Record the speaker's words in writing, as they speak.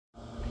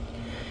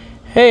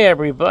Hey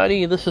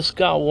everybody, this is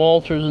Scott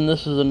Walters, and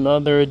this is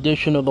another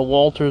edition of the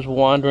Walters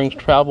Wanderings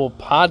Travel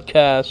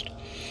Podcast,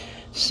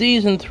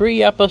 Season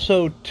 3,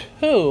 Episode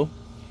 2.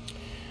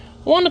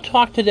 I want to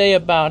talk today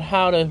about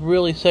how to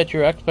really set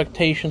your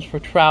expectations for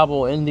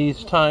travel in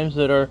these times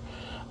that are,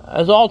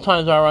 as all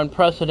times are,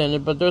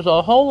 unprecedented, but there's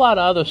a whole lot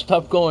of other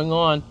stuff going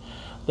on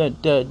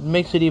that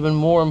makes it even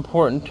more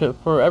important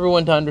for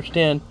everyone to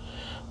understand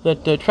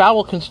that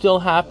travel can still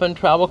happen,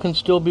 travel can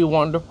still be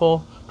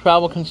wonderful,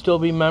 travel can still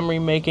be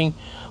memory-making,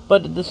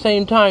 but at the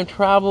same time,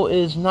 travel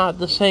is not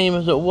the same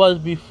as it was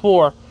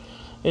before.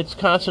 It's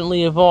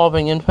constantly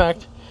evolving. In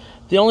fact,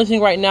 the only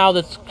thing right now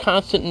that's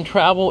constant in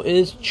travel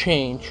is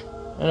change,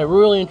 and it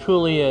really and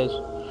truly is.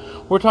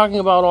 We're talking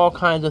about all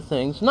kinds of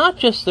things, not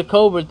just the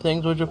COVID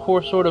things, which of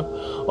course sort of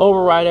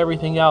override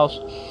everything else,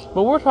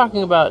 but we're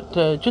talking about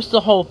just the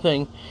whole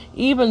thing.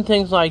 Even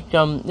things like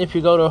if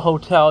you go to a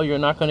hotel, you're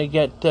not going to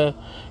get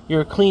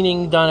your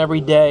cleaning done every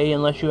day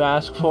unless you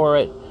ask for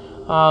it.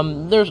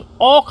 There's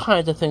all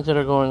kinds of things that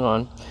are going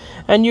on,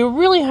 and you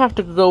really have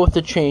to go with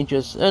the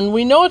changes. And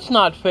we know it's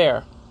not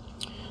fair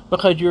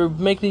because you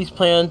make these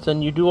plans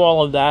and you do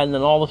all of that, and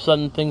then all of a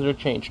sudden things are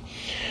changed.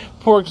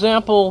 For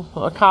example,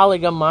 a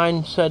colleague of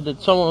mine said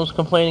that someone was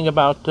complaining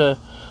about the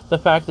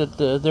fact that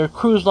their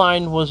cruise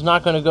line was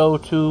not going to go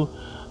to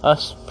a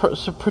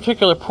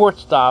particular port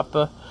stop.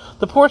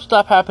 The port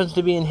stop happens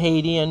to be in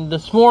Haiti, and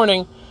this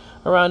morning,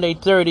 around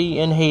 8:30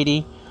 in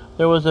Haiti,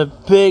 there was a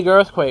big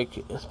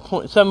earthquake,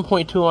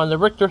 7.2 on the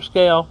Richter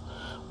scale,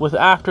 with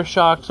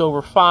aftershocks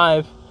over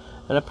 5,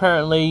 and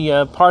apparently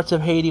parts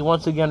of Haiti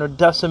once again are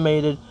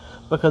decimated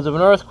because of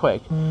an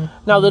earthquake.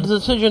 Now, the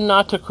decision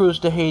not to cruise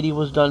to Haiti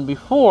was done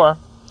before,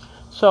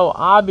 so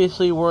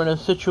obviously we're in a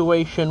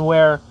situation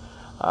where,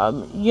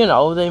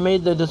 they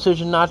made the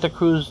decision not to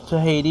cruise to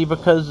Haiti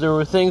because there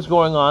were things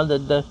going on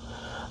that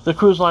the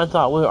cruise line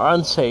thought were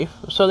unsafe,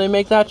 so they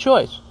make that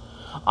choice.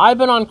 I've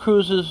been on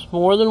cruises,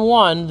 more than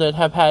one, that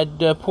have had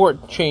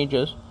port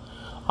changes.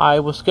 I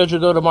was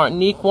scheduled to go to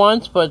Martinique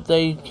once, but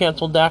they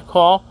canceled that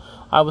call.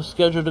 I was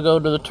scheduled to go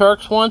to the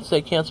Turks once,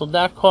 they canceled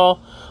that call.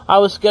 I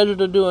was scheduled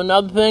to do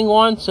another thing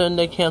once, and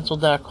they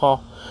canceled that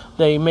call.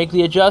 They make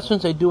the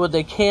adjustments, they do what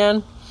they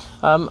can.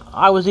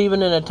 I was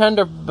even in a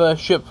tender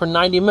ship for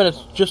 90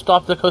 minutes just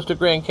off the coast of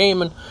Grand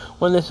Cayman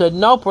when they said,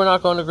 nope, we're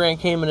not going to Grand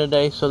Cayman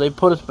today, so they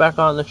put us back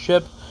on the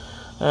ship.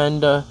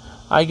 And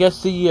I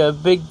guess the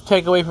big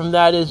takeaway from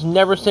that is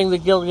never sing the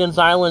Gilligan's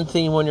Island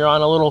theme when you're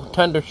on a little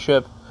tender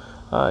ship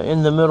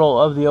in the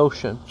middle of the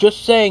ocean.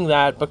 Just saying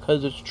that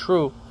because it's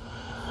true.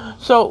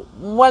 So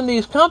when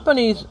these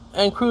companies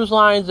and cruise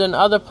lines and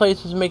other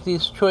places make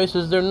these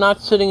choices, they're not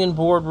sitting in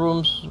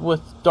boardrooms with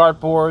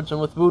dartboards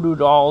and with voodoo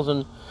dolls,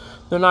 and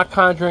they're not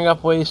conjuring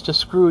up ways to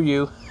screw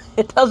you.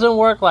 It doesn't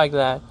work like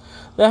that.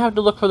 They have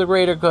to look for the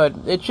greater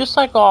good. It's just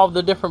like all of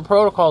the different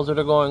protocols that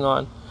are going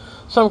on.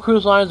 Some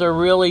cruise lines are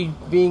really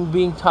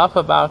being tough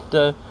about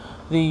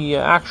the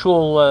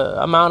actual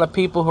amount of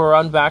people who are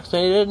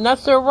unvaccinated, and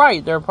that's their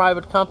right. They're a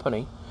private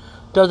company.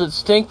 Does it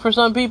stink for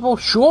some people?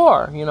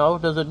 Sure.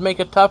 Does it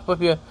make it tough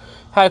if you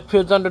have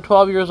kids under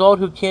 12 years old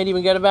who can't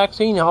even get a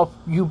vaccine?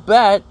 You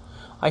bet.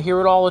 I hear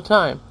it all the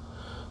time.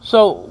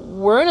 So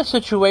we're in a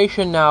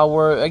situation now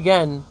where,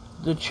 again,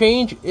 the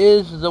change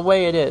is the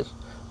way it is.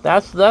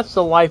 That's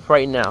the life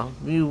right now.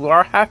 You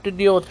have to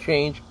deal with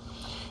change.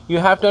 You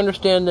have to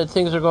understand that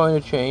things are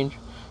going to change.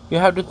 You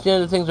have to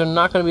understand that things are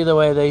not going to be the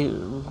way they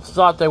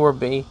thought they would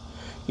be.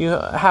 You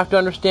have to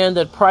understand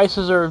that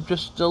prices are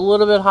just a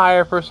little bit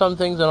higher for some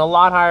things and a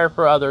lot higher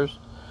for others.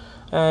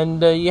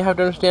 And you have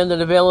to understand that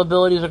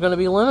availabilities are going to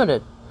be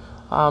limited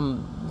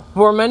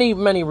for many,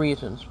 many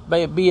reasons.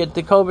 Be it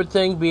the COVID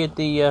thing, be it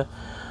the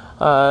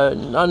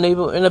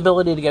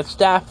inability to get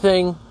staff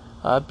thing,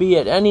 be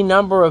it any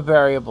number of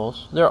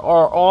variables. There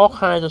are all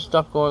kinds of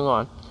stuff going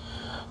on.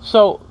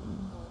 So,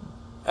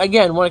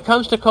 again, when it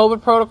comes to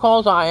COVID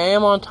protocols, I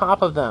am on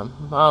top of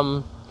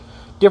them.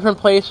 Different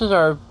places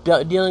are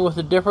dealing with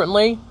it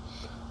differently.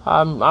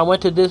 I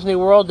went to Disney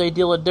World. They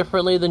deal it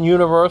differently than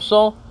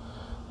Universal,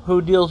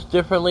 who deals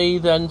differently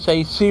than,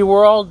 say,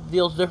 SeaWorld,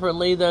 deals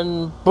differently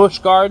than Busch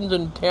Gardens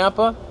in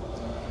Tampa.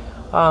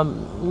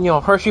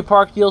 Hershey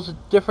Park deals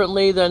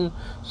differently than,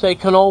 say,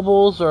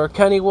 Knoebels or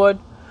Kennywood.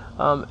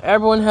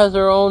 Everyone has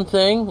their own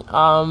thing.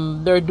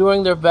 They're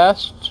doing their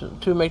best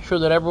to make sure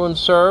that everyone's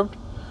served.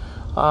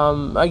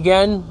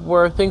 Again,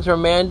 where things are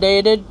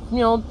mandated,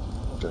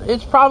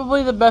 it's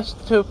probably the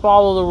best to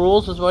follow the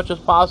rules as much as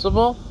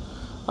possible.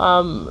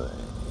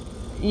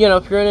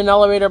 If you're in an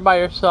elevator by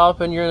yourself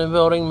and you're in a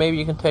building, maybe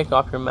you can take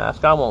off your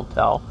mask. I won't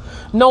tell.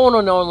 No one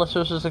will know unless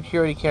there's a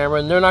security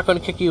camera, and they're not going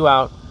to kick you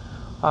out.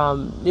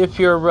 If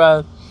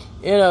you're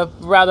in a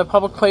rather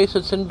public place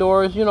that's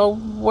indoors,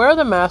 wear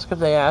the mask if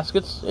they ask.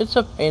 It's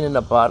a pain in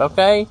the butt,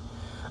 okay?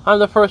 I'm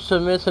the first to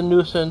admit it's a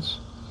nuisance.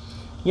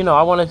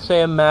 I want to say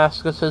a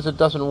mask that says it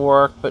doesn't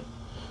work, but,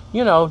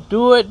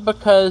 do it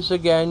because,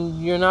 again,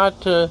 you're not,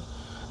 the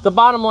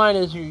bottom line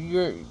is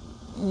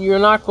you're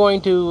not going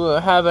to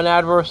have an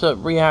adverse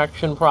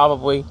reaction,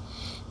 probably,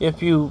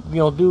 if you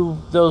do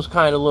those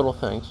kind of little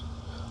things.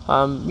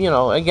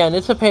 Again,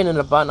 it's a pain in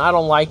the butt, and I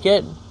don't like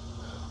it.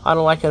 I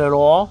don't like it at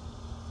all.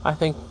 I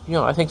think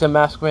the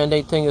mask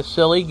mandate thing is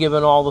silly,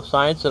 given all the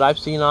science that I've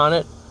seen on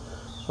it,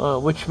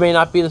 which may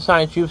not be the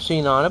science you've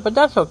seen on it, but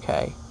that's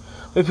okay.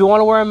 If you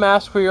want to wear a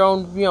mask for your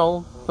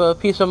own,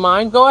 peace of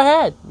mind, go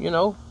ahead.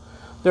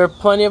 There are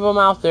plenty of them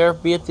out there,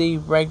 be it the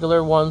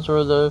regular ones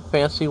or the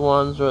fancy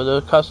ones or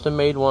the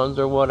custom-made ones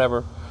or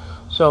whatever.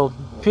 So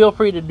feel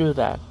free to do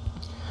that.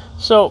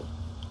 So,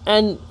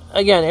 and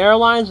again,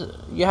 airlines,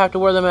 you have to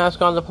wear the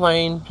mask on the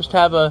plane. Just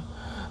have a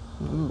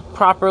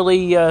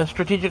properly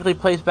strategically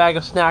placed bag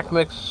of snack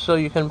mix so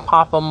you can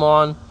pop them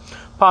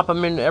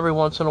in every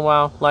once in a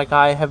while, like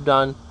I have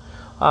done.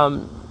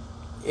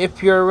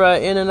 If you're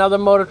in another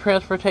mode of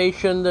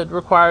transportation that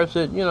requires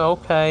it,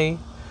 okay,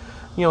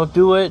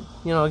 do it.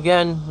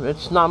 Again,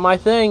 it's not my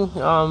thing. In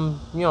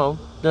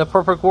a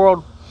perfect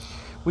world,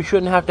 we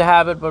shouldn't have to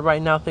have it, but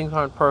right now things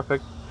aren't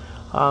perfect.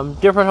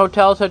 Different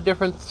hotels have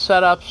different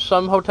setups.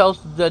 Some hotels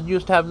that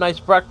used to have nice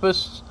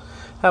breakfasts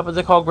have what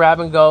they call grab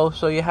and go,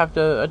 so you have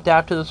to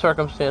adapt to the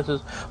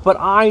circumstances. But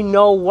I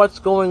know what's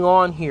going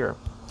on here.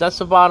 That's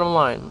the bottom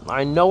line.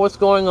 I know what's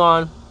going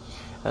on,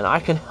 and I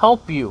can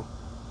help you,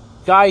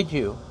 guide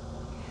you.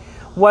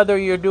 Whether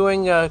you're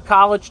doing a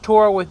college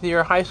tour with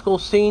your high school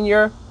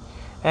senior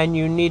and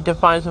you need to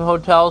find some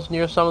hotels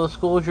near some of the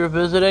schools you're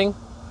visiting,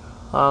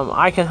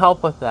 I can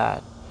help with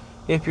that.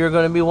 If you're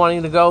going to be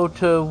wanting to go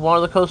to one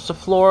of the coasts of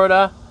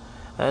Florida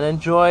and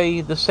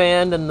enjoy the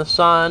sand and the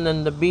sun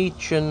and the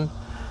beach and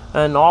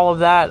all of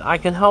that, I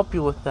can help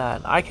you with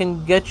that. I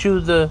can get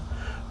you the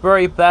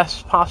very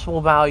best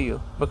possible value,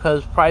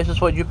 because price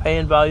is what you pay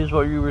and value is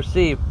what you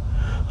receive.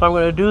 So I'm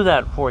going to do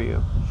that for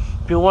you.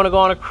 If you want to go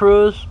on a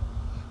cruise,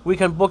 we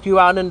can book you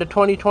out into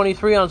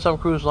 2023 on some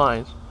cruise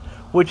lines,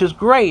 which is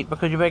great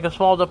because you make a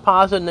small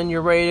deposit and then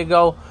you're ready to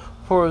go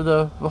for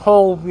the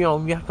whole,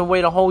 you have to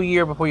wait a whole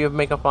year before you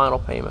make a final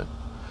payment.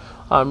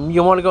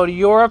 You want to go to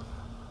Europe?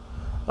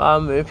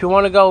 If you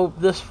want to go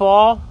this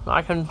fall,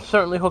 I can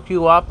certainly hook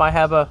you up. I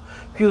have a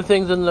few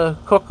things in the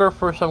cooker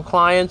for some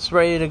clients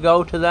ready to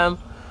go to them.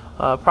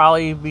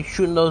 Probably be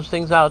shooting those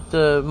things out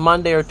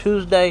Monday or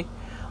Tuesday.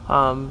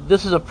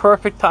 This is a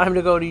perfect time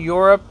to go to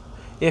Europe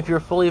if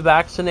you're fully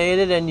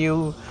vaccinated and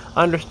you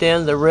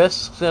understand the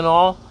risks and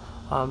all.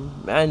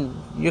 And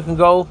you can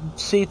go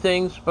see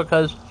things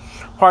because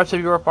parts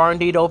of Europe are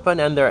indeed open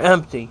and they're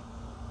empty.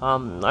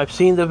 I've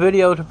seen the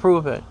video to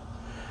prove it.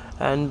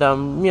 And,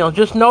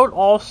 just note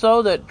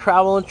also that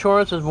travel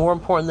insurance is more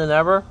important than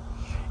ever.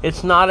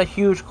 It's not a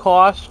huge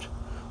cost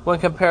when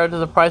compared to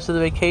the price of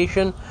the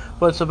vacation,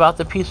 but it's about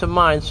the peace of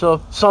mind. So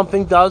if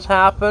something does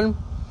happen,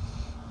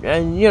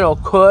 and,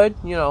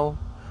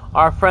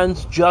 our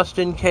friends Just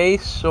In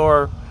Case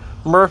or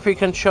Murphy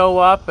can show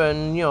up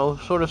and,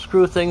 sort of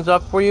screw things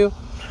up for you.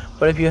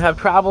 But if you have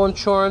travel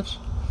insurance,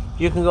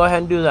 you can go ahead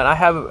and do that. I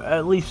have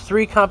at least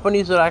 3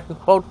 companies that I can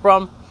quote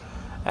from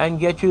and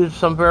get you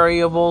some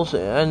variables,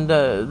 and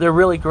they're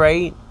really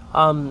great.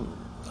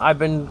 I've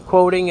been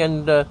quoting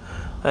and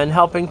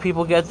helping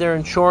people get their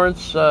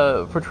insurance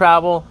for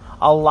travel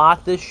a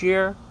lot this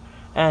year,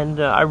 and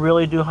I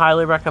really do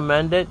highly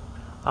recommend it.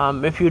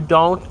 If you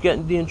don't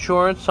get the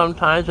insurance,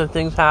 sometimes if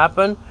things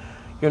happen,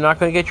 you're not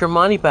going to get your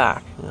money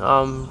back.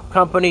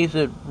 Companies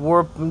that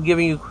were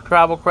giving you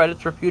travel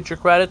credits or future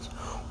credits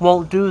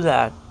won't do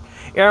that.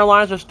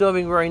 Airlines are still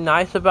being very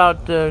nice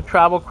about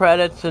travel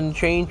credits and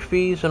change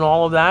fees and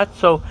all of that,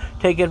 so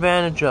take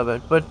advantage of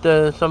it. But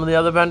some of the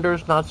other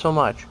vendors, not so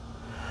much.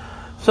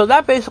 So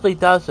that basically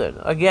does it.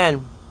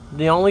 Again,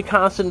 the only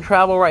constant in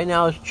travel right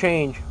now is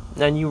change,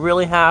 and you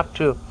really have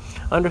to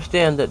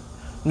understand that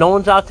no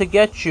one's out to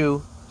get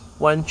you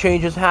when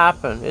changes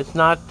happen. It's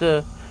not,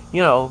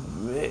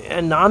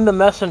 and I'm the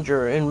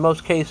messenger in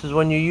most cases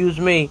when you use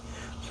me,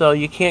 so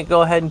you can't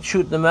go ahead and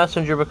shoot the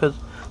messenger because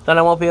then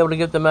I won't be able to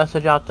get the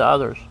message out to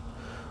others.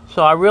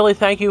 So I really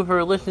thank you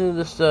for listening to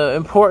this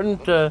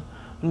important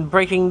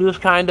breaking news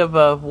kind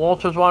of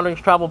Walter's Wanderings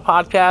Travel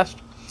podcast.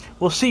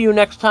 We'll see you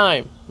next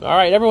time. All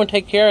right, everyone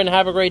take care and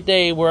have a great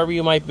day wherever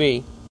you might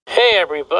be. Hey, everybody.